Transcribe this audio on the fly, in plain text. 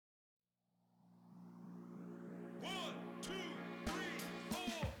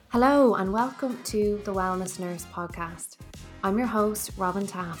Hello and welcome to the Wellness Nurse podcast. I'm your host, Robin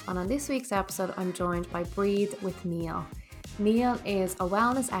Taff, and on this week's episode, I'm joined by Breathe with Níall. Níall is a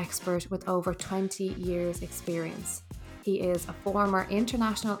wellness expert with over 20 years' experience. He is a former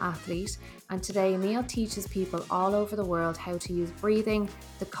international athlete, and today Níall teaches people all over the world how to use breathing,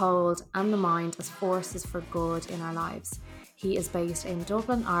 the cold, and the mind as forces for good in our lives. He is based in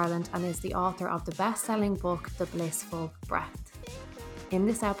Dublin, Ireland, and is the author of the best-selling book, The Blissful Breath. In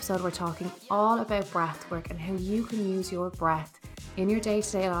this episode, we're talking all about breathwork and how you can use your breath in your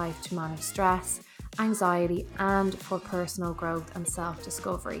day-to-day life to manage stress, anxiety, and for personal growth and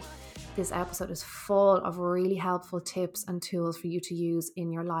self-discovery. This episode is full of really helpful tips and tools for you to use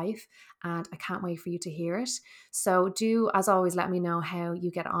in your life, and I can't wait for you to hear it. So do, as always, let me know how you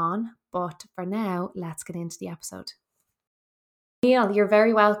get on. But for now, let's get into the episode. Níall, you're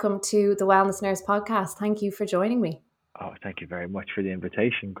very welcome to the Wellness Nurse podcast. Thank you for joining me. Oh, thank you very much for the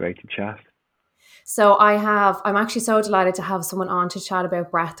invitation. Great to chat. So I'm actually so delighted to have someone on to chat about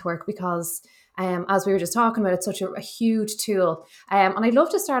breathwork because as we were just talking about, it's such a huge tool. And I'd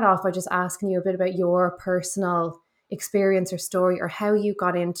love to start off by just asking you a bit about your personal experience or story or how you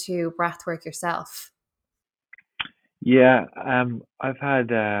got into breathwork yourself. Yeah, I've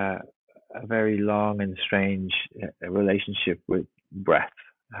had a very long and strange relationship with breath.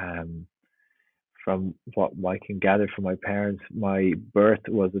 From what I can gather from my parents, my birth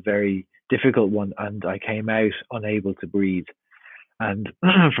was a very difficult one, and I came out unable to breathe. And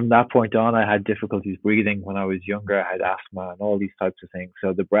from that point on, I had difficulties breathing. When I was younger, I had asthma and all these types of things.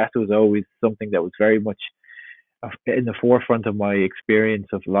 So the breath was always something that was very much in the forefront of my experience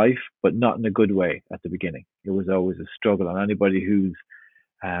of life, but not in a good way at the beginning. It was always a struggle, and anybody who's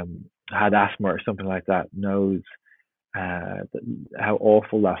had asthma or something like that knows how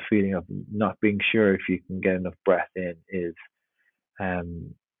awful that feeling of not being sure if you can get enough breath in is.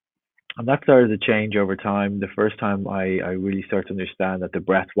 Um, and that started to change over time. The first time I really started to understand that the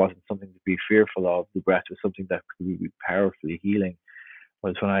breath wasn't something to be fearful of. The breath was something that could be powerfully healing.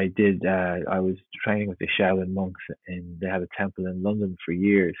 Was when I was training with the Shaolin monks, and they had a temple in London for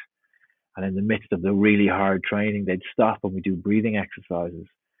years. And in the midst of the really hard training, they'd stop and we do breathing exercises.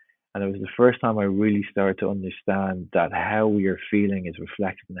 And it was the first time I really started to understand that how we are feeling is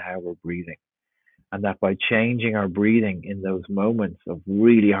reflected in how we're breathing. And that by changing our breathing in those moments of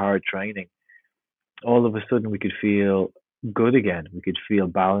really hard training, all of a sudden we could feel good again. We could feel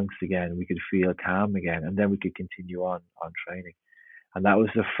balanced again. We could feel calm again. And then we could continue on training. And that was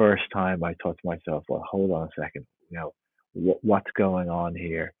the first time I thought to myself, well, hold on a second, what's going on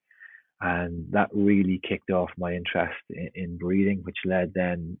here? And that really kicked off my interest in breathing, which led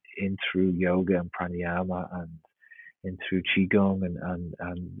then in through yoga and pranayama and in through qigong and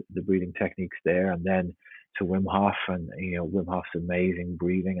the breathing techniques there, and then to Wim Hof, and Wim Hof's amazing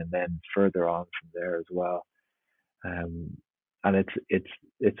breathing, and then further on from there as well. And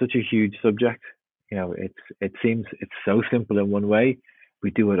it's such a huge subject. It seems it's so simple in one way. We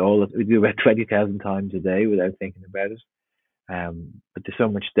do about 20,000 times a day without thinking about it. But there's so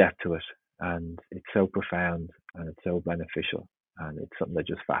much depth to it, and it's so profound, and it's so beneficial, and it's something that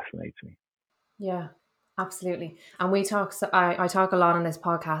just fascinates me. Yeah, absolutely. And I talk a lot on this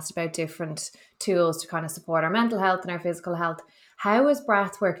podcast about different tools to kind of support our mental health and our physical health. How is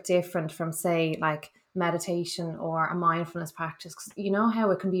breathwork different from, say, like meditation or a mindfulness practice? Because you know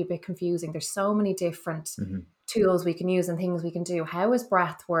how it can be a bit confusing. There's so many different Mm-hmm. tools we can use and things we can do. How is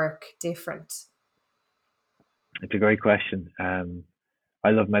breathwork different? It's a great question. I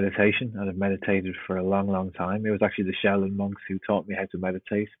love meditation, and I've meditated for a long, long time. It was actually the Shaolin monks who taught me how to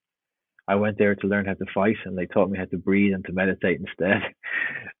meditate. I went there to learn how to fight, and they taught me how to breathe and to meditate instead.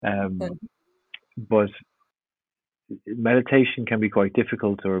 But meditation can be quite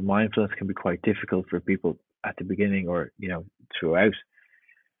difficult, or mindfulness can be quite difficult for people at the beginning, or throughout,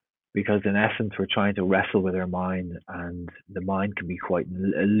 because in essence we're trying to wrestle with our mind, and the mind can be quite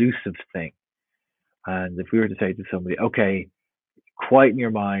an elusive thing. And if we were to say to somebody, okay, quieten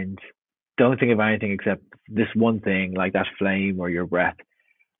your mind, don't think of anything except this one thing, like that flame or your breath,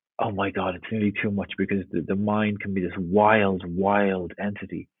 oh my God, it's nearly too much, because the mind can be this wild, wild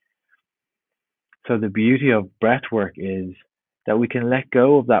entity. So the beauty of breath work is that we can let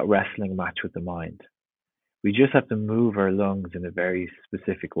go of that wrestling match with the mind. We just have to move our lungs in a very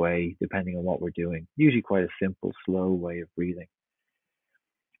specific way, depending on what we're doing. Usually quite a simple, slow way of breathing.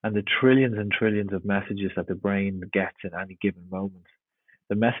 And the trillions and trillions of messages that the brain gets in any given moment,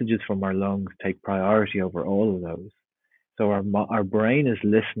 the messages from our lungs take priority over all of those. So our brain is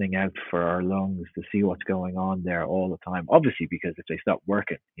listening out for our lungs to see what's going on there all the time. Obviously, because if they stop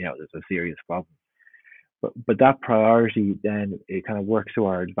working, there's a serious problem. But that priority then it kind of works to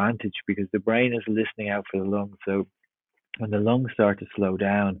our advantage because the brain is listening out for the lungs. So when the lungs start to slow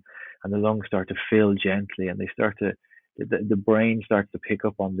down and the lungs start to fill gently and they start to the brain starts to pick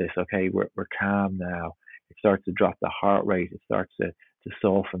up on this. Okay, we're calm now. It starts to drop the heart rate. It starts to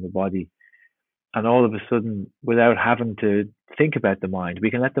soften the body. And all of a sudden, without having to think about the mind,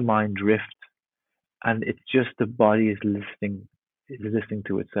 we can let the mind drift. And it's just the body is listening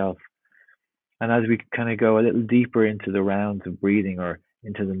to itself. And as we kind of go a little deeper into the rounds of breathing or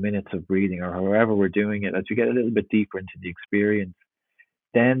into the minutes of breathing or however we're doing it, as we get a little bit deeper into the experience,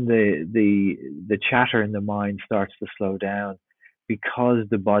 then the chatter in the mind starts to slow down because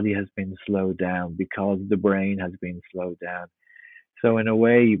the body has been slowed down, because the brain has been slowed down. So in a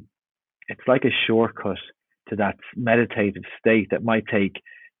way, it's like a shortcut to that meditative state that might take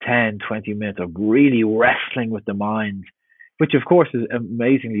 10, 20 minutes of really wrestling with the mind, which of course is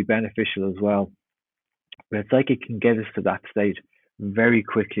amazingly beneficial as well. But it's like it can get us to that state very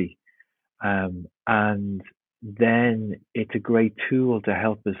quickly. And then it's a great tool to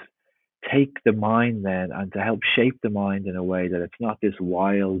help us take the mind then and to help shape the mind in a way that it's not this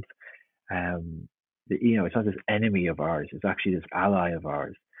wild, um, it's not this enemy of ours, it's actually this ally of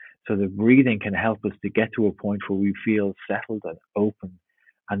ours. So the breathing can help us to get to a point where we feel settled and open.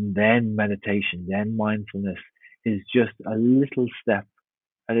 And then meditation, then mindfulness is just a little step,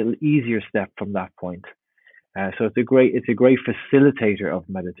 a little easier step from that point. So it's a great facilitator of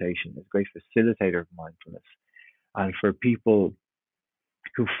meditation. It's a great facilitator of mindfulness. And for people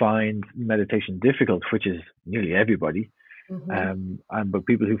who find meditation difficult, which is nearly everybody, Mm-hmm. but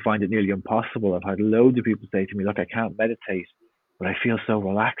people who find it nearly impossible, I've had loads of people say to me, "Look, I can't meditate, but I feel so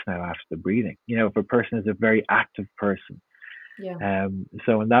relaxed now after the breathing." If a person is a very active person, Yeah.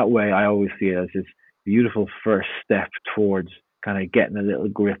 so in that way, I always see it as this beautiful first step towards kind of getting a little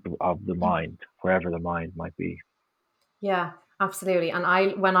grip of the mind, wherever the mind might be. Yeah, absolutely. And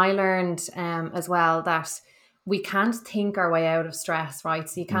when I learned as well that we can't think our way out of stress, right?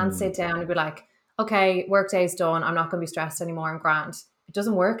 So you can't Mm. sit down and be like, okay, work day's done. I'm not going to be stressed anymore. I'm grand. It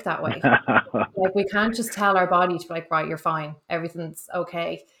doesn't work that way. Like we can't just tell our body to be like, right, you're fine. Everything's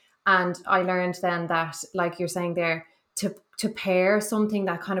okay. And I learned then that, like you're saying there, to pair something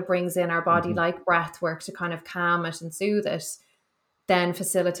that kind of brings in our body, Mhm. like breath work, to kind of calm it and soothe it, then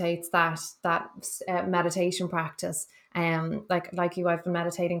facilitates that meditation practice. Like you, I've been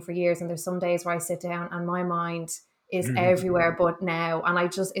meditating for years, and there's some days where I sit down and my mind is everywhere but now, and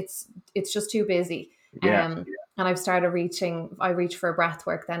it's just too busy. Yeah. And I reach for breath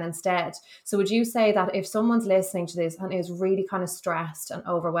work then instead. So would you say that if someone's listening to this and is really kind of stressed and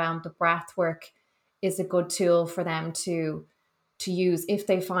overwhelmed, the breath work is a good tool for them to use if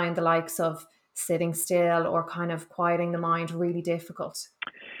they find the likes of sitting still or kind of quieting the mind really difficult?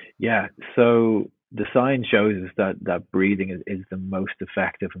 Yeah. So the science shows us that breathing is the most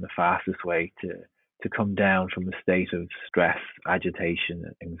effective and the fastest way to come down from a state of stress, agitation,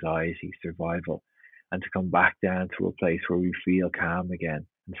 anxiety, survival, and to come back down to a place where we feel calm again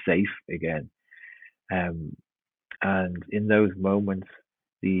and safe again. Um, and in those moments,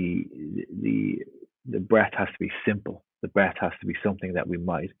 the the the breath has to be simple. The breath has to be something that we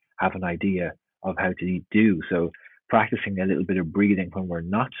might have an idea of how to do. So practicing a little bit of breathing when we're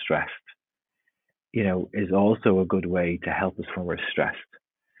not stressed, is also a good way to help us when we're stressed.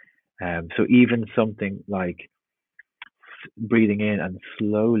 So even something like breathing in and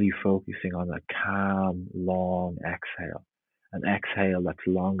slowly focusing on a calm, long exhale, an exhale that's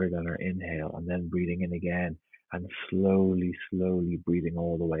longer than our inhale, and then breathing in again and slowly, slowly breathing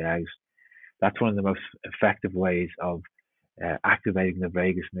all the way out. That's one of the most effective ways of activating the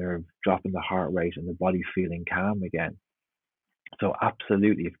vagus nerve, dropping the heart rate, and the body feeling calm again. So,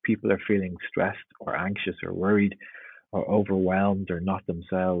 absolutely, if people are feeling stressed or anxious or worried or overwhelmed or not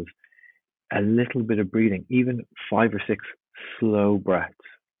themselves, a little bit of breathing, even 5 or 6 slow breaths,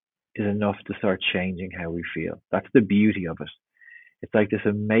 is enough to start changing how we feel. That's the beauty of it. It's like this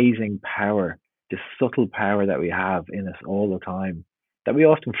amazing power, this subtle power that we have in us all the time that we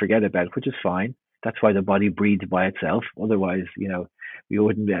often forget about, which is fine. That's why the body breathes by itself. Otherwise, we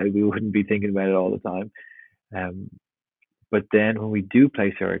wouldn't be thinking about it all the time. Um, but then when we do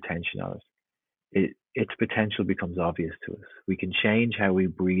place our attention on its potential becomes obvious to us. We can change how we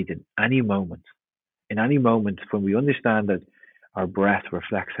breathe in any moment. In any moment, when we understand that our breath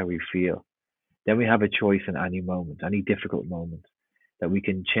reflects how we feel, then we have a choice in any moment, any difficult moment, that we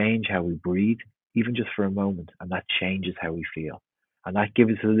can change how we breathe, even just for a moment, and that changes how we feel. And that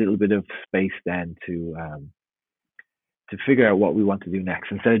gives us a little bit of space then to figure out what we want to do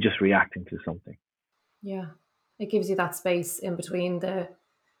next instead of just reacting to something. Yeah. It gives you that space in between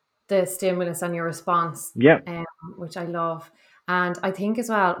the stimulus and your response, Yeah, which I love. And I think as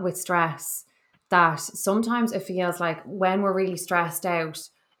well with stress that sometimes it feels like when we're really stressed out,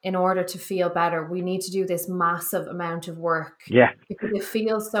 in order to feel better, we need to do this massive amount of work yeah. because it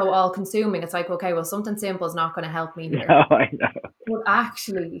feels so all consuming. It's like, okay, well, something simple is not going to help me here. No, I know. But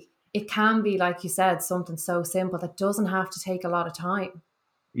actually, it can be, like you said, something so simple that doesn't have to take a lot of time.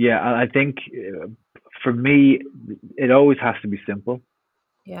 Yeah, I think for me, it always has to be simple.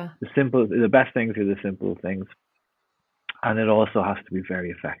 Yeah. The best things are the simple things, and it also has to be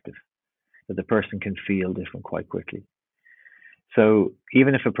very effective. That the person can feel different quite quickly. So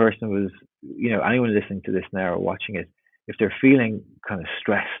even if a person was, anyone listening to this now or watching it, if they're feeling kind of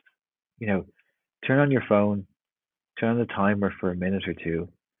stressed, you know, turn on your phone, turn on the timer for a minute or two,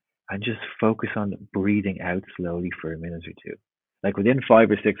 and just focus on breathing out slowly for a minute or two. Like within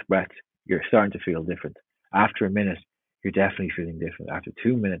 5 or 6 breaths, you're starting to feel different. After a minute, you're definitely feeling different. After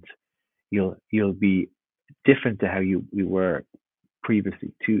 2 minutes, you'll be different to how you were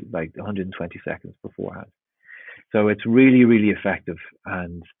previously, to like 120 seconds beforehand. So it's really, really effective.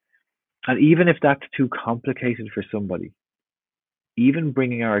 And even if that's too complicated for somebody, even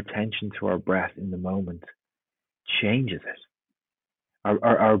bringing our attention to our breath in the moment changes it.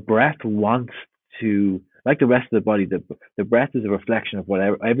 Our breath wants to, like the rest of the body, the breath is a reflection of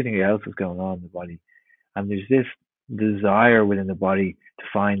whatever everything else is going on in the body. And there's this desire within the body to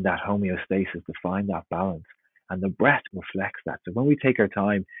find that homeostasis, to find that balance. And the breath reflects that. So when we take our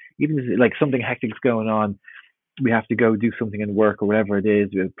time, even if like something hectic's going on, we have to go do something in work or whatever it is,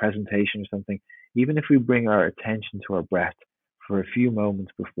 a presentation or something, even if we bring our attention to our breath for a few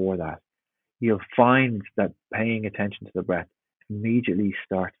moments before that, you'll find that paying attention to the breath immediately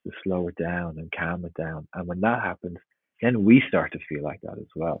starts to slow it down and calm it down. And when that happens, then we start to feel like that as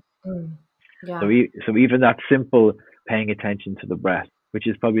well. Mm. So, Yeah. so even that simple paying attention to the breath, which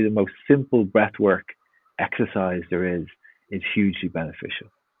is probably the most simple breath work exercise there is hugely beneficial.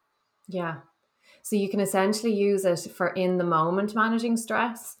 Yeah. So you can essentially use it for in the moment managing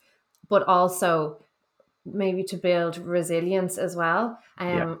stress, but also maybe to build resilience as well.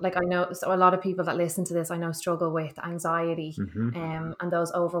 Yeah. Like I know, so a lot of people that listen to this, I know, struggle with anxiety, Hmm. and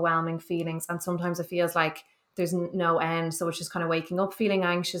those overwhelming feelings. And sometimes it feels like there's no end. So it's just kind of waking up feeling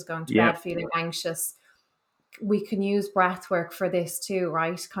anxious, going to Yeah. bed feeling anxious. We can use breath work for this too,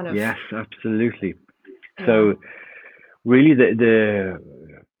 right? Kind of, Yes, absolutely. yeah. So really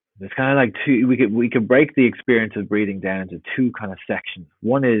there's kind of like two, we could break the experience of breathing down into two kind of sections.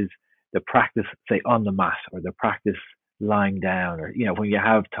 One is the practice, say, on the mat, or the practice lying down, or when you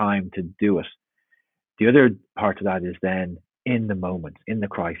have time to do it. The other part of that is then in the moment, in the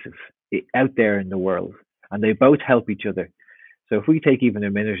crisis, out there in the world, and they both help each other. So if we take even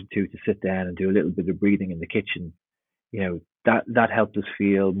a minute or two to sit down and do a little bit of breathing in the kitchen, that helps us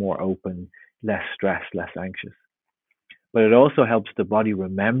feel more open, less stressed, less anxious. But it also helps the body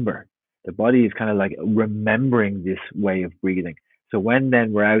remember. The body is kind of like remembering this way of breathing. So when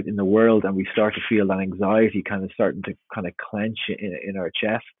then we're out in the world and we start to feel that anxiety kind of starting to kind of clench in our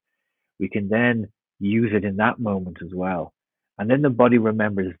chest, we can then use it in that moment as well. And then the body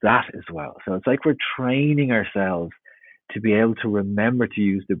remembers that as well. So it's like we're training ourselves to be able to remember to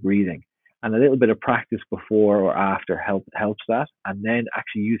use the breathing. And a little bit of practice before or after helps that. And then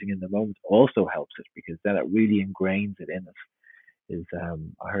actually using it in the moment also helps it, because then it really ingrains it in us.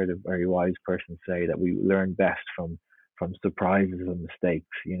 I heard a very wise person say that we learn best from surprises and mistakes.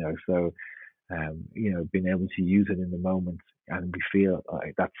 So being able to use it in the moment, and we feel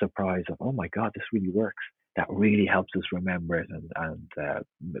like that surprise of, oh my God, this really works. That really helps us remember it, and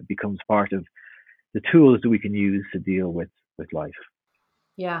it becomes part of the tools that we can use to deal with life.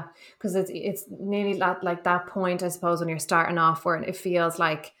 Yeah, because it's nearly like that point, I suppose, when you're starting off where it feels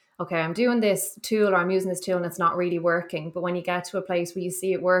like, okay, I'm doing this tool or I'm using this tool and it's not really working. But when you get to a place where you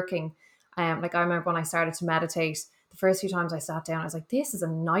see it working, like I remember when I started to meditate, the first few times I sat down, I was like, this is a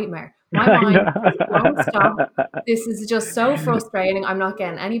nightmare. My I mind know. just won't stop. This is just so frustrating. I'm not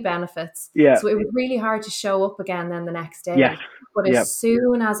getting any benefits. Yeah. So it was really hard to show up again then the next Yes. day. But Yeah. as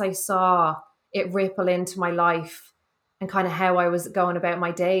soon as I saw it ripple into my life, and kind of how I was going about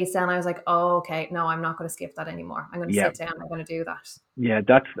my days, then I was like, oh, okay, no, I'm not going to skip that anymore. I'm going to Yeah. sit down. I'm going to do that. Yeah.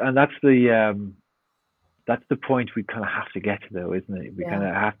 That's the point we kind of have to get to, though, isn't it? We kind Yeah.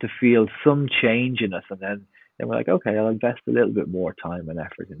 of have to feel some change in us, and then we're like, okay, I'll invest a little bit more time and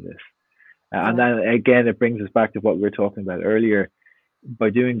effort in this. And Yeah. then again, it brings us back to what we were talking about earlier.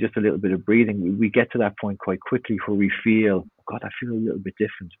 By doing just a little bit of breathing, we get to that point quite quickly where we feel, oh God, I feel a little bit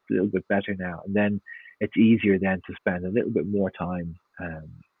different, a little bit better now. And then it's easier then to spend a little bit more time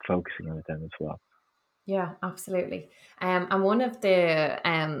focusing on it then as well. Yeah, absolutely. And one of the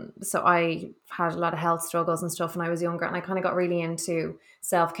so I had a lot of health struggles and stuff when I was younger, and I kind of got really into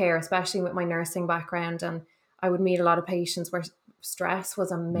self care, especially with my nursing background. And I would meet a lot of patients where stress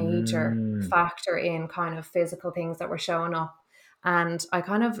was a major Mm, factor in kind of physical things that were showing up. And I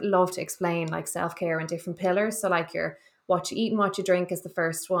kind of love to explain like self care in different pillars. So like your what you eat and what you drink is the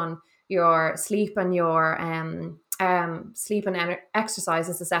first one. Your sleep and exercise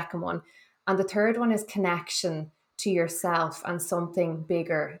is the second one, and the third one is connection to yourself and something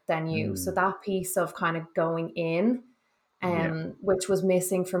bigger than you. So mm, that piece of kind of going in, yeah. which was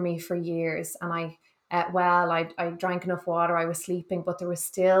missing for me for years. And I drank enough water, I was sleeping, but there was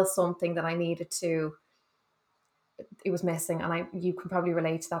still something that I needed to, it was missing. And you can probably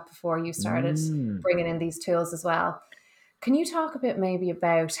relate to that before you started Mm, bringing in these tools as well. Can you talk a bit maybe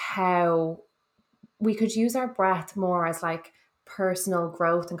about how we could use our breath more as like personal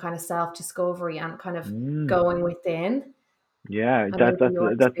growth and kind of self discovery and kind of mm. going within Yeah, and that maybe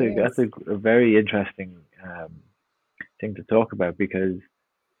your that's experience? a very interesting thing to talk about because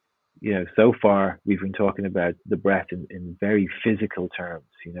so far we've been talking about the breath in very physical terms,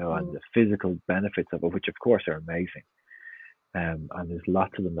 and Mm, the physical benefits of it, which of course are amazing. And there's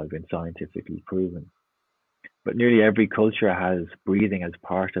lots of them that have been scientifically proven. But nearly every culture has breathing as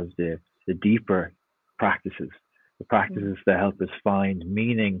part of the deeper practices, the mm, practices that help us find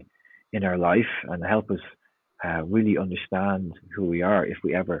meaning in our life and help us really understand who we are if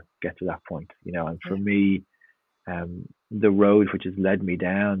we ever get to that point. And for yeah. me, the road which has led me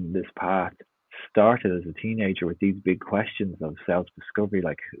down this path started as a teenager with these big questions of self-discovery,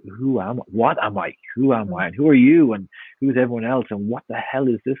 like who am I, what am I, who am Mm, I, and who are you, and who's everyone else, and what the hell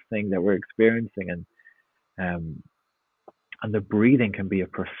is this thing that we're experiencing, um, and the breathing can be a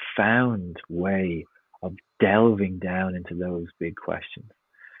profound way of delving down into those big questions.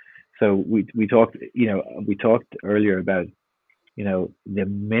 So we talked earlier about the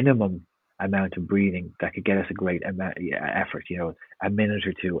minimum amount of breathing that could get us a great effort. A minute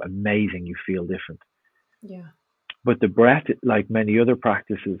or two, amazing, you feel different. yeah. But the breath, like many other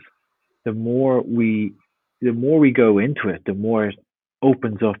practices, the more we the more we go into it, the more it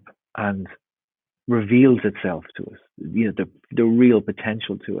opens up and reveals itself to us. The real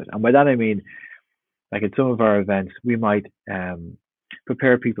potential to it. And by that I mean, like at some of our events, we might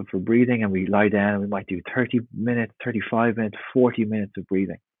prepare people for breathing, and we lie down and we might do 30 minutes, 35 minutes, 40 minutes of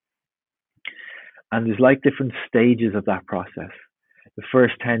breathing. And there's like different stages of that process. The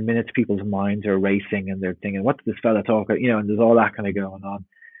first 10 minutes, people's minds are racing and they're thinking, what's this fella talking? And there's all that kind of going on.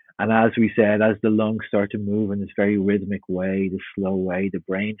 And as we said, as the lungs start to move in this very rhythmic way, the slow way, the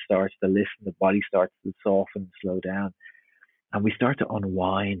brain starts to listen, the body starts to soften, slow down. And we start to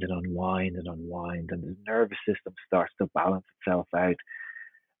unwind and unwind and unwind, and the nervous system starts to balance itself out.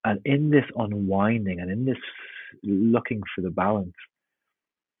 And in this unwinding and in this looking for the balance,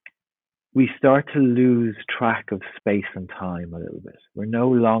 we start to lose track of space and time a little bit. We're no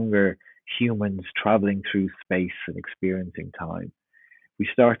longer humans traveling through space and experiencing time. We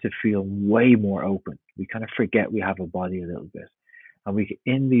start to feel way more open. We kind of forget we have a body a little bit. And we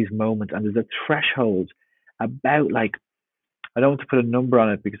in these moments, and there's a threshold about, like, I don't want to put a number on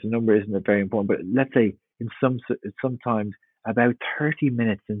it because the number isn't very important, but let's say sometimes about 30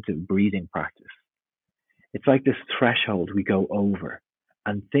 minutes into breathing practice, it's like this threshold we go over,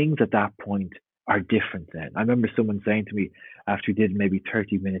 and things at that point are different then. I remember someone saying to me after we did maybe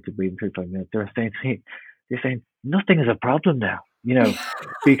 30 minutes of breathing, 35 minutes, they're saying, nothing is a problem now,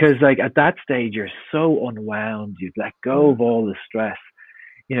 because like at that stage, you're so unwound, you've let go Yeah. of all the stress,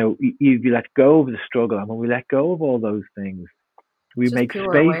 you let go of the struggle. And when we let go of all those things, we It's just make pure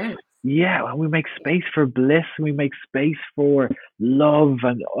space. awareness. Yeah, and we make Yeah. space for bliss. And we make space for love,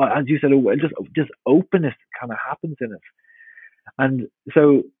 and as you said, just openness kind of happens in us. And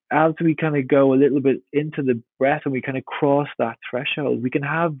so as we kind of go a little bit into the breath and we kind of cross that threshold, we can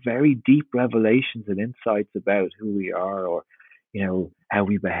have very deep revelations and insights about who we are, or how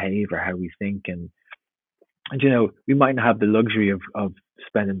we behave or how we think. And we might not have the luxury of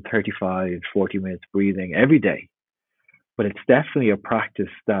spending 35, 40 minutes breathing every day, but it's definitely a practice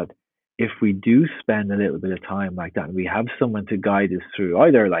that if we do spend a little bit of time like that, and we have someone to guide us through,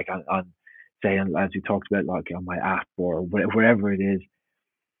 either like on say, as we talked about, like on my app or wherever it is,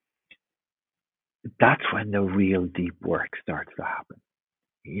 that's when the real deep work starts to happen.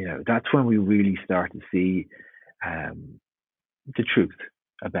 That's when we really start to see um, the truth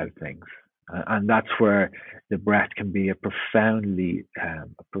about things. And that's where the breath can be a profoundly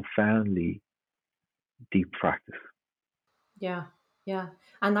deep practice. Yeah. Yeah.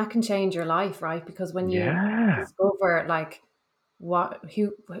 And that can change your life, right? Because when you Yeah. discover like what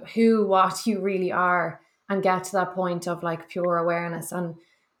you really are, and get to that point of like pure awareness. And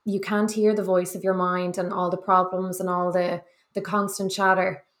you can't hear the voice of your mind and all the problems and all the constant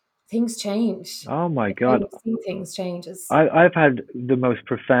chatter. Things change. Oh my The way God. you see things changes. I've had the most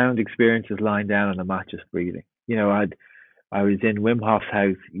profound experiences lying down on a mat just breathing. I was in Wim Hof's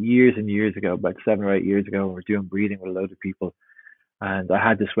house years and years ago, about 7 or 8 years ago. We were doing breathing with a load of people, and I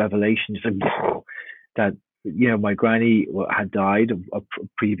had this revelation, just like that. My granny had died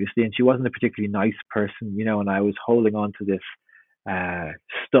previously, and she wasn't a particularly nice person. And I was holding on to this uh,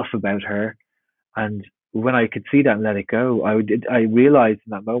 stuff about her, and when I could see that and let it go, I realized in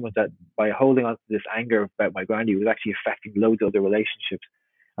that moment that by holding on to this anger about my granny, it was actually affecting loads of other relationships.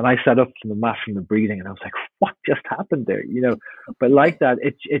 And I sat up from the mat from the breathing, and I was like, "What just happened there?" But like that,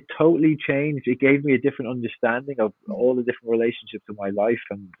 it totally changed. It gave me a different understanding of all the different relationships in my life,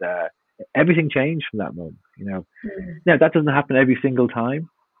 and everything changed from that moment. Mm. Now that doesn't happen every single time,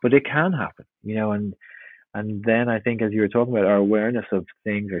 but it can happen. And then I think, as you were talking about, our awareness of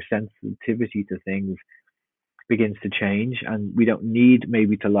things, our sensitivity to things begins to change, and we don't need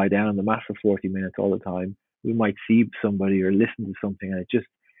maybe to lie down on the mat for 40 minutes all the time. We might see somebody or listen to something, and it just,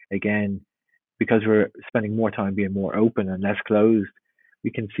 again, because we're spending more time being more open and less closed,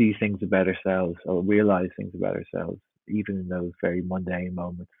 we can see things about ourselves or realize things about ourselves, even in those very mundane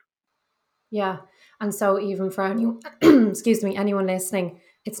moments. Yeah. And so even for anyone, excuse me, anyone listening,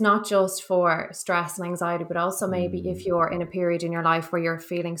 it's not just for stress and anxiety, but also maybe if Mm, you're in a period in your life where you're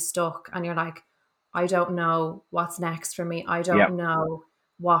feeling stuck and you're like, I don't know what's next for me. I yeah, don't know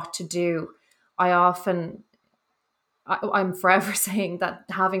what to do. I often, I'm forever saying that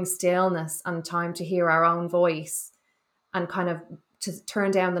having stillness and time to hear our own voice and kind of to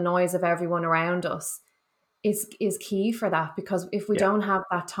turn down the noise of everyone around us is key for that, because if we yeah, don't have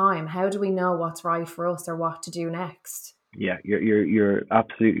that time, how do we know what's right for us or what to do next? yeah. You're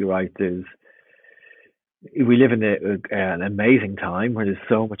absolutely right. We live in an amazing time where there's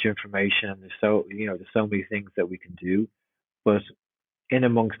so much information, and there's so many things that we can do, but in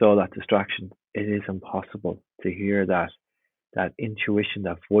amongst all that distraction, it is impossible to hear that intuition,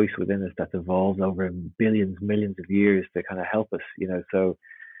 that voice within us that's evolved over billions, millions of years to kind of help us. So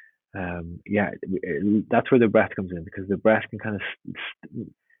yeah, that's where the breath comes in, because the breath can kind of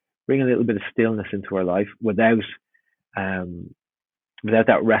bring a little bit of stillness into our life um, without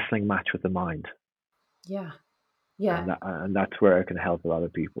that wrestling match with the mind, Yeah, yeah, and that's where it can help a lot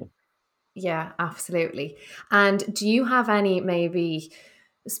of people. yeah, absolutely. And do you have any maybe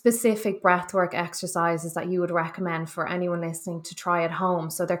specific breathwork exercises that you would recommend for anyone listening to try at home?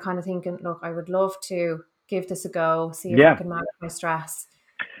 So they're kind of thinking, look, I would love to give this a go, see if I Yeah. can manage my stress.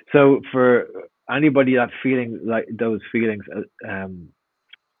 So for anybody that's feeling like those feelings,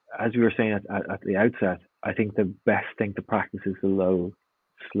 as we were saying at the outset, I think the best thing to practice is the low,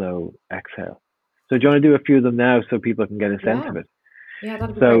 slow exhale. So do you want to do a few of them now so people can get a sense Yeah, of it? yeah,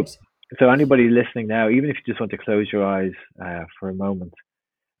 that'd be So, great. so anybody listening now, even if you just want to close your eyes for a moment,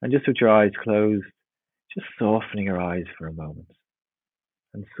 and just with your eyes closed, just softening your eyes for a moment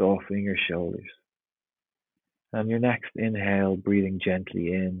and softening your shoulders. And your next inhale, breathing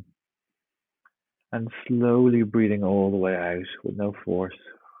gently in and slowly breathing all the way out with no force.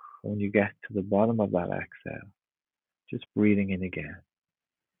 When you get to the bottom of that exhale, just breathing in again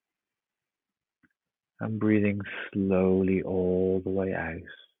and breathing slowly all the way out.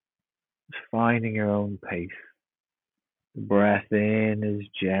 Just finding your own pace. The breath in is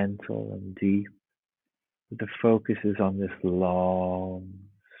gentle and deep, but the focus is on this long,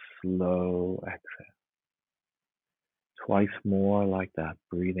 slow exhale. Twice more like that,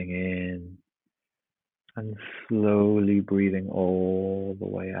 breathing in and slowly breathing all the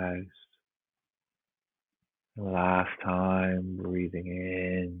way out. Last time, breathing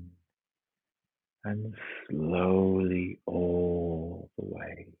in and slowly all the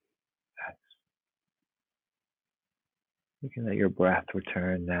way out. You can let your breath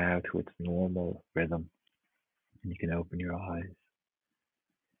return now to its normal rhythm, and you can open your eyes.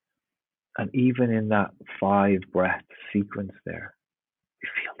 And even in that 5 breath sequence there, we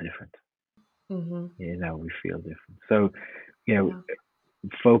feel different. Mm-hmm. We feel different. So, you know, Yeah,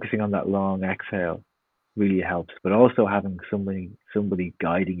 focusing on that long exhale really helps, but also having somebody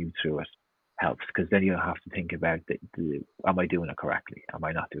guiding you through it helps, because then you don't have to think about am I doing it correctly? Am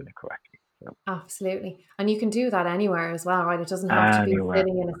I not doing it correctly? So absolutely. And you can do that anywhere as well, right? It doesn't have to be anywhere,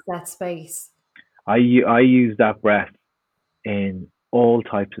 sitting in a set space. I use that breath in all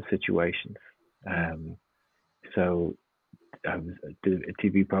types of situations. Mm. Um, so I was did a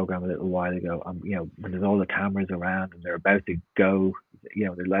TV program a little while ago. When there's all the cameras around and they're about to go,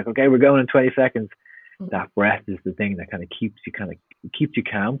 they're like, okay, we're going in 20 seconds. that breath is the thing that kind of keeps you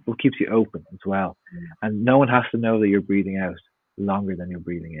calm, but keeps you open as well. And no one has to know that you're breathing out longer than you're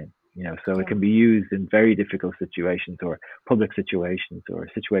breathing in. So it Yeah. can be used in very difficult situations or public situations or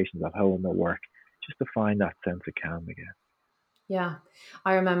situations at home or work, just to find that sense of calm again. Yeah,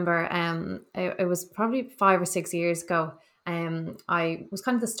 I remember it was probably 5 or 6 years ago. I was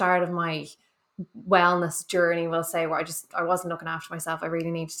kind of the start of my wellness journey, we'll say, where I wasn't looking after myself. I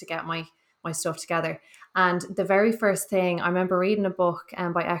really needed to get my stuff together. And the very first thing, I remember reading a book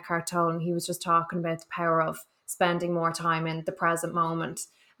by Eckhart Tolle, and he was just talking about the power of spending more time in the present moment.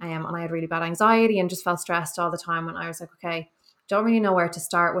 And I had really bad anxiety and just felt stressed all the time. And I was like, okay, don't really know where to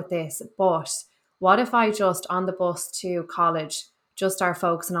start with this, but what if I just on the bus to college just start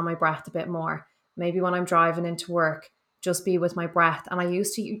focusing on my breath a bit more? Maybe when I'm driving into work, just be with my breath. And I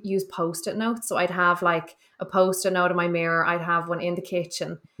used to use post-it notes. So I'd have like a post-it note in my mirror, I'd have one in the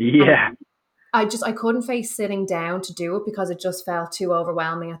kitchen. And Yeah, I couldn't face sitting down to do it because it just felt too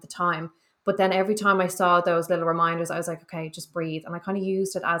overwhelming at the time. But then every time I saw those little reminders, I was like, okay, just breathe. And I kind of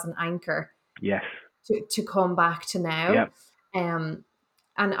used it as an anchor yes, to come back to yeah, now. Um,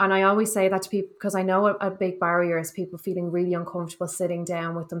 and I always say that to people because I know a big barrier is people feeling really uncomfortable sitting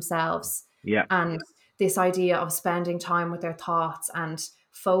down with themselves. yeah, And this idea of spending time with their thoughts and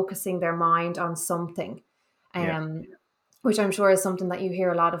focusing their mind on something, yeah. um, which I'm sure is something that you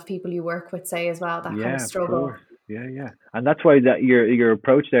hear a lot of people you work with say as well, that kind of Yeah, of struggle. course. Yeah, yeah. And that's why that your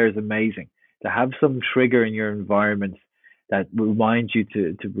approach there is amazing. To have some trigger in your environment that reminds you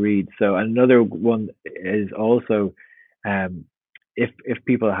to breathe. So another one is also, um if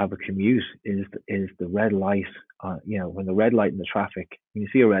people have a commute, is the red light, when the red light in the traffic, when you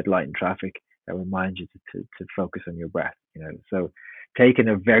see a red light in traffic, that reminds you to focus on your breath. So taking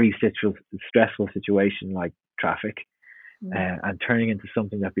a very stressful situation like traffic, Mm, and turning into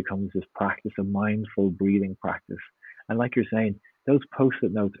something that becomes this practice, a mindful breathing practice. And like you're saying, those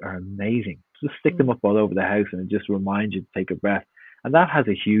post-it notes are amazing. Just stick them mm. up all over the house, and it just reminds you to take a breath. And that has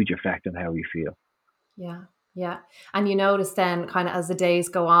a huge effect on how we feel. Yeah, yeah. And you notice then, kind of as the days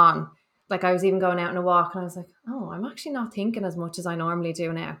go on, like I was even going out on a walk and I was like, oh, I'm actually not thinking as much as I normally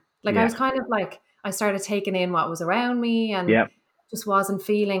do now. Like I Yes. was kind of like, I started taking in what was around me and Yeah. just wasn't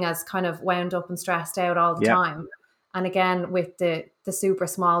feeling as kind of wound up and stressed out all the Yeah. time. And again, with the super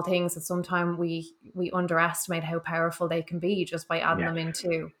small things that sometimes we underestimate how powerful they can be just by adding Yes. them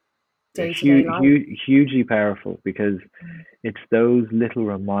into They're day to day life. hugely powerful, because it's those little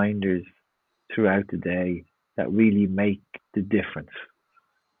reminders throughout the day that really make the difference.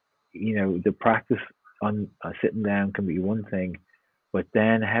 The practice on sitting down can be one thing, but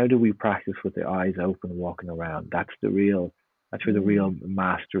then how do we practice with the eyes open, walking around? That's where the Mm. real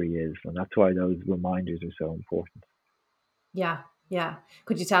mastery is, and that's why those reminders are so important. Yeah, yeah.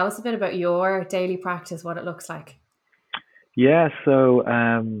 Could you tell us a bit about your daily practice, what it looks like? Yeah, so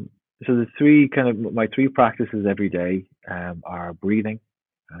the three kind of my three practices every day are breathing,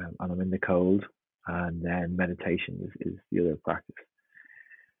 and I'm in the cold, and then meditation is the other practice.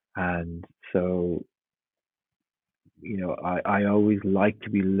 And so, I always like to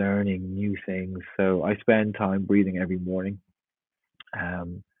be learning new things. So I spend time breathing every morning.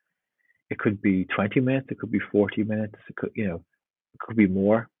 Um, it could be 20 minutes, it could be 40 minutes, it could be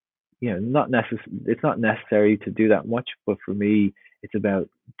more. It's not necessary to do that much, but for me, it's about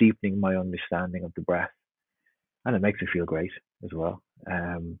deepening my understanding of the breath, and it makes me feel great as well.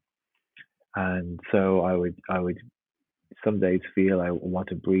 And so I would some days feel I want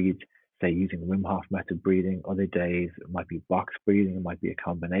to breathe, say using Wim Hof method breathing. Other days it might be box breathing. It might be a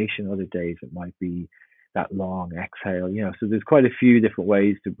combination. Other days it might be that long exhale. So there's quite a few different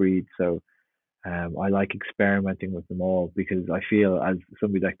ways to breathe. So I like experimenting with them all, because I feel, as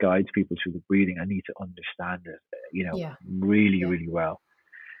somebody that guides people through the breathing, I need to understand it, Yeah, really, yeah. really well.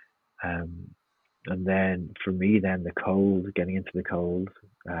 Um, and then for me, then the cold, getting into the cold,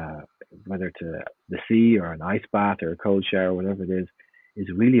 uh, whether to the sea or an ice bath or a cold shower, whatever it is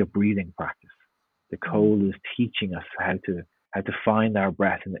really a breathing practice. The Mm, cold is teaching us how to find our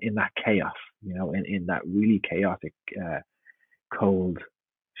breath in that chaos, in that really chaotic cold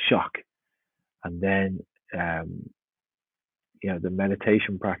shock. And then, um, the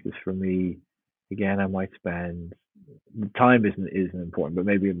meditation practice for me, again, I might spend, the time isn't important, but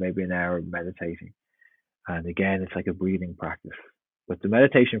maybe an hour meditating. And again, it's like a breathing practice. But the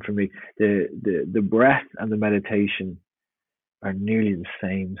meditation for me, the breath and the meditation are nearly the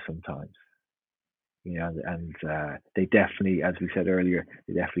same sometimes. And they definitely, as we said earlier,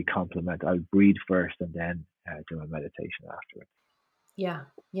 they definitely complement. I'll breathe first and then do my meditation afterwards. yeah,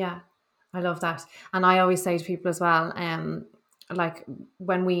 yeah. I love that. And I always say to people as well, like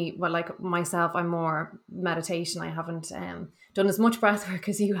like myself, I'm more meditation. I haven't done as much breath work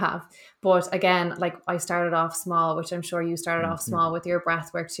as you have, but again, like I started off small, which I'm sure you started off Hmm. small with your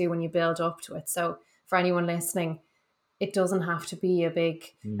breath work too when you build up to it. So for anyone listening, it doesn't have to be a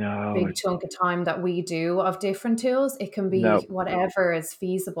No, big chunk of time that we do of different tools. It can no. be whatever is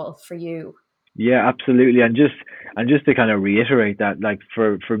feasible for you. Yeah, absolutely. And just to kind of reiterate that, like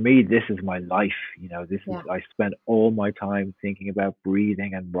for me, this is my life. This is Yeah. I spend all my time thinking about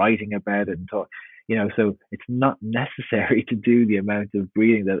breathing and writing about it and talk. So it's not necessary to do the amount of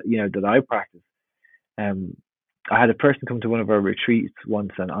breathing that I practice. Um, I had a person come to one of our retreats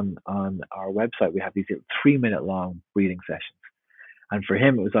once, and on our website we have these 3 minute long breathing sessions. And for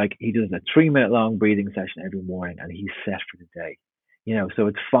him, it was like he does a 3 minute long breathing session every morning, and he's set for the day. So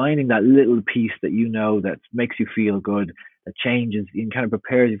it's finding that little piece that makes you feel good, that changes, and kind of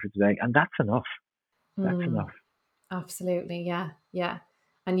prepares you for today, and that's enough. That's Mm, enough. absolutely. Yeah. Yeah.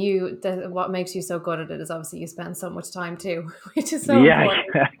 And what makes you so good at it is obviously you spend so much time too, which is so Yeah.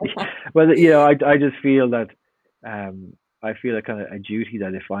 important. Well, I just feel that I feel a kind of a duty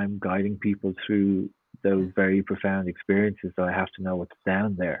that if I'm guiding people through Yeah, those very profound experiences, that I have to know what's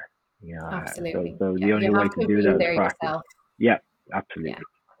down there. So absolutely. so Yeah, the only you way have to to have do been that is there practice. yourself. Yeah, Yeah, absolutely.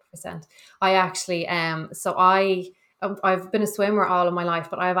 100%. I actually, so I've been a swimmer all of my life,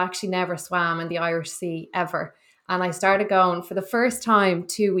 but I've actually never swam in the Irish Sea ever. And I started going for the first time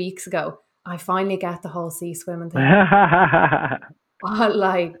 2 weeks ago. I finally get the whole sea swimming thing.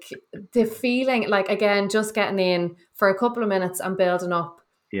 Like the feeling, like again, just getting in for a couple of minutes and building up.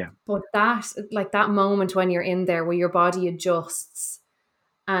 Yeah. But that moment when you're in there where your body adjusts.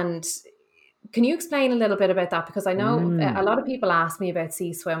 And can you explain a little bit about that? Because I know a Mm. lot of people ask me about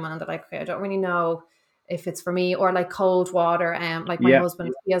sea swimming and they're like, okay, I don't really know if it's for me, or like cold water. Like my Yeah.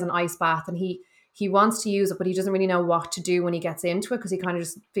 husband, he has an ice bath and he wants to use it, but he doesn't really know what to do when he gets into it because he kind of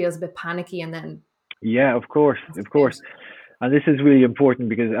just feels a bit panicky and then Yeah, of course, that's of course. about And this is really important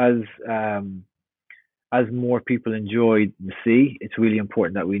because as more people enjoy the sea, it's really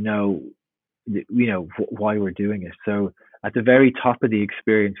important that we know why we're doing it. So at the very top of the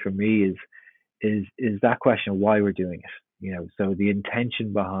experience for me is that question of why we're doing it. So the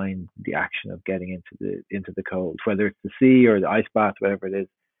intention behind the action of getting into the cold, whether it's the sea or the ice bath, whatever it is.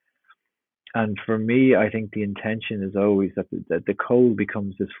 And for me, I think the intention is always that the cold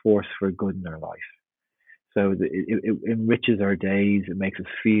becomes this force for good in our life. So it enriches our days. It makes us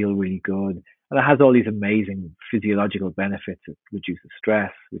feel really good, and it has all these amazing physiological benefits. It reduces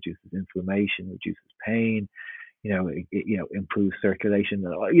stress, reduces inflammation, reduces pain. It improves circulation.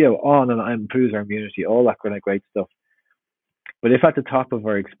 On and on, improves our immunity. All that kind of great stuff. But if at the top of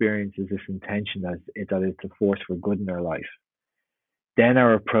our experience is this intention that it's a force for good in our life, then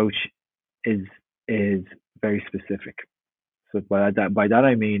our approach is is very specific. So by that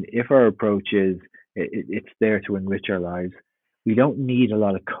I mean, if our approach is it's there to enrich our lives, we don't need a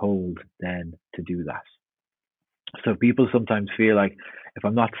lot of cold then to do that. So people sometimes feel like if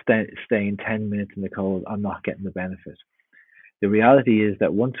I'm not staying 10 minutes in the cold, I'm not getting the benefit. The reality is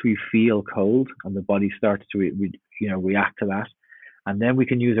that once we feel cold and the body starts to react to that, and then we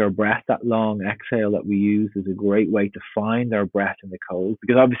can use our breath. That long exhale that we use is a great way to find our breath in the cold.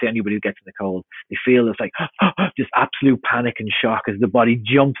 Because obviously, anybody who gets in the cold, they feel it's like just absolute panic and shock as the body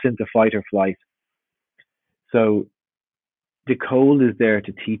jumps into fight or flight. So the cold is there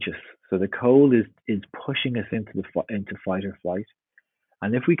to teach us. So the cold is pushing us into fight or flight.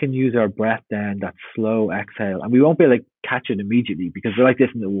 And if we can use our breath then, that slow exhale, and we won't be able to catch it immediately because we're like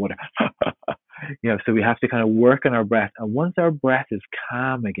this in the water. So we have to kind of work on our breath. And once our breath is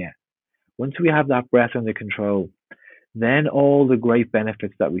calm again, once we have that breath under control, then all the great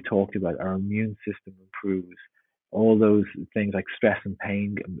benefits that we talked about, our immune system improves, all those things like stress and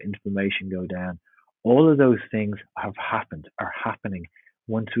pain, inflammation go down. All of those things are happening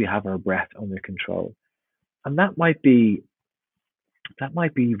once we have our breath under control. And that might be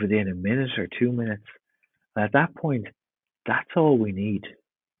within a minute or 2 minutes. And at that point, that's all we need.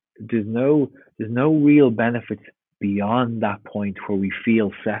 There's no real benefits beyond that point where we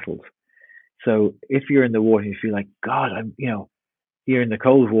feel settled. So if you're in the water and you feel like, God, you're in the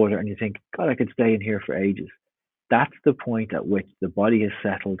cold water and you think, God, I could stay in here for ages. That's the point at which the body is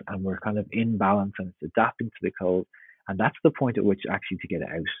settled and we're kind of in balance and it's adapting to the cold. And that's the point at which actually to get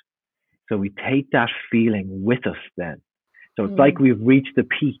out. So we take that feeling with us then. So it's like mm, we've reached the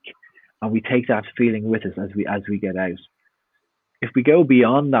peak and we take that feeling with us as we get out. If we go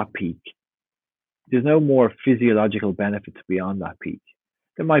beyond that peak, there's no more physiological benefits beyond that peak.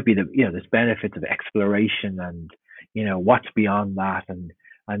 There might be there's benefits of exploration and what's beyond that, and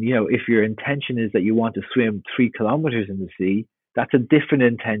if your intention is that you want to swim 3 kilometers in the sea, That's a different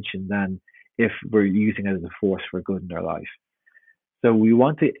intention than if we're using it as a force for good in our life. So we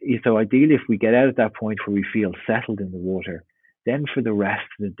want to, so ideally, if we get out at that point where we feel settled in the water, then for the rest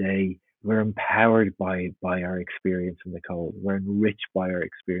of the day, we're empowered by our experience in the cold. We're enriched by our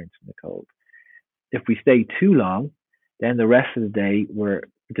experience in the cold. If we stay too long, then the rest of the day we're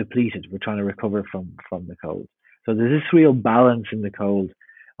depleted. We're trying to recover from the cold. So there's this real balance in the cold,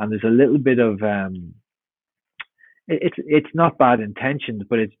 and there's a little bit of it's not bad intentions,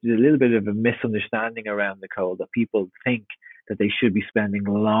 but it's a little bit of a misunderstanding around the cold that people think that they should be spending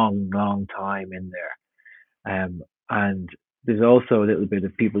a long time in there. And there's also a little bit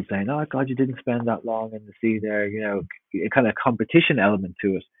of people saying, "Oh God, you didn't spend that long in the sea there." You know, a kind of competition element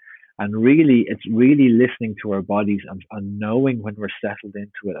to it. And really, it's really listening to our bodies and knowing when we're settled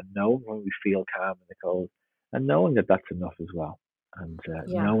into it, and knowing when we feel calm in the cold, and knowing that that's enough as well, and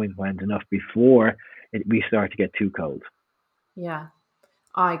Yeah. knowing when's enough before we start to get too cold. Yeah.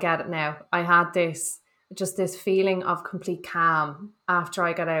 I get it now. I had this feeling of complete calm after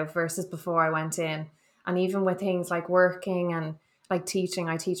I got out versus before I went in. And even with things like working and like teaching,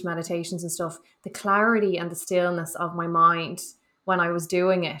 I teach meditations and stuff, the clarity and the stillness of my mind when I was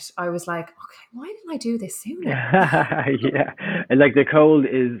doing it, I was like, okay, why didn't I do this sooner? Yeah, and like the cold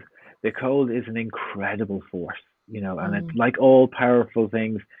is an incredible force, you know, and it's Mm, like all powerful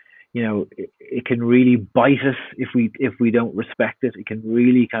things, you know, it can really bite us if we don't respect it. It can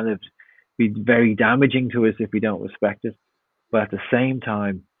really kind of be very damaging to us if we don't respect it. But at the same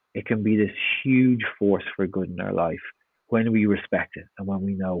time, it can be this huge force for good in our life when we respect it and when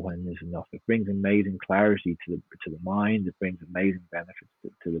we know when there's enough. It brings amazing clarity to the mind. It brings amazing benefits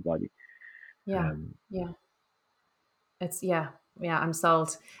to the body. yeah, Um, yeah. It's yeah, I'm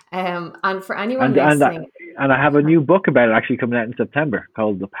sold. And for anyone and and I, listening, and I have a new book about it actually coming out in September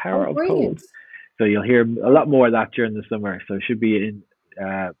called The Power oh, of Cold. brilliant. So you'll hear a lot more of that during the summer. So it should be in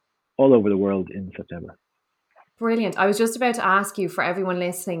all over the world in September. Brilliant. I was just about to ask you, for everyone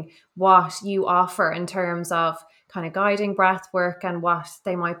listening, what you offer in terms of kind of guiding breath work and what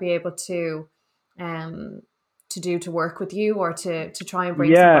they might be able um to do to work with you or to try and bring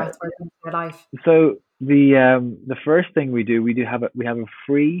some Yeah. breath work into their life. So the first thing we have a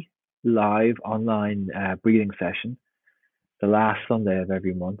free live online breathing session the last Sunday of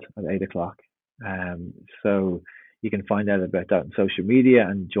every month at 8 o'clock. Um, so you can find out about that on social media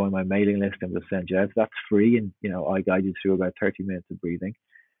and join my mailing list, and we'll send you out. That's free, and I guide you through about 30 minutes of breathing.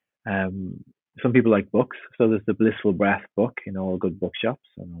 Um, some people like books, so there's the Blissful Breath book in all good bookshops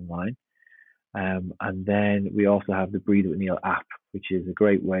and online. And then we also have the Breathe with Neil app, which is a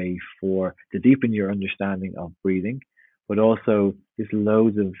great way to deepen your understanding of breathing. But also, there's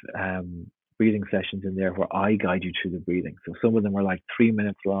loads of breathing sessions in there where I guide you through the breathing. So some of them are like 3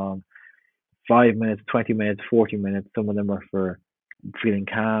 minutes long, 5 minutes, 20 minutes, 40 minutes. Some of them are for feeling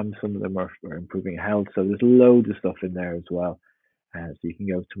calm. Some of them are for improving health. So there's loads of stuff in there as well. So you can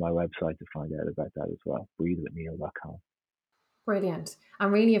go to my website to find out about that as well, breathewithneil.com. Brilliant.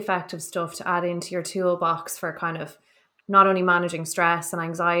 And really effective stuff to add into your toolbox for kind of not only managing stress and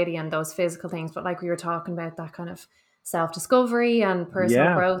anxiety and those physical things, but like we were talking about, that kind of self-discovery and personal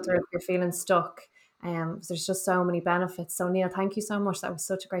Yeah. growth, or if you're feeling stuck. There's just so many benefits. So Neil, thank you so much. That was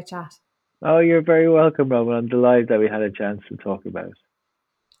such a great chat. Oh, you're very welcome, Roman. I'm delighted that we had a chance to talk about it.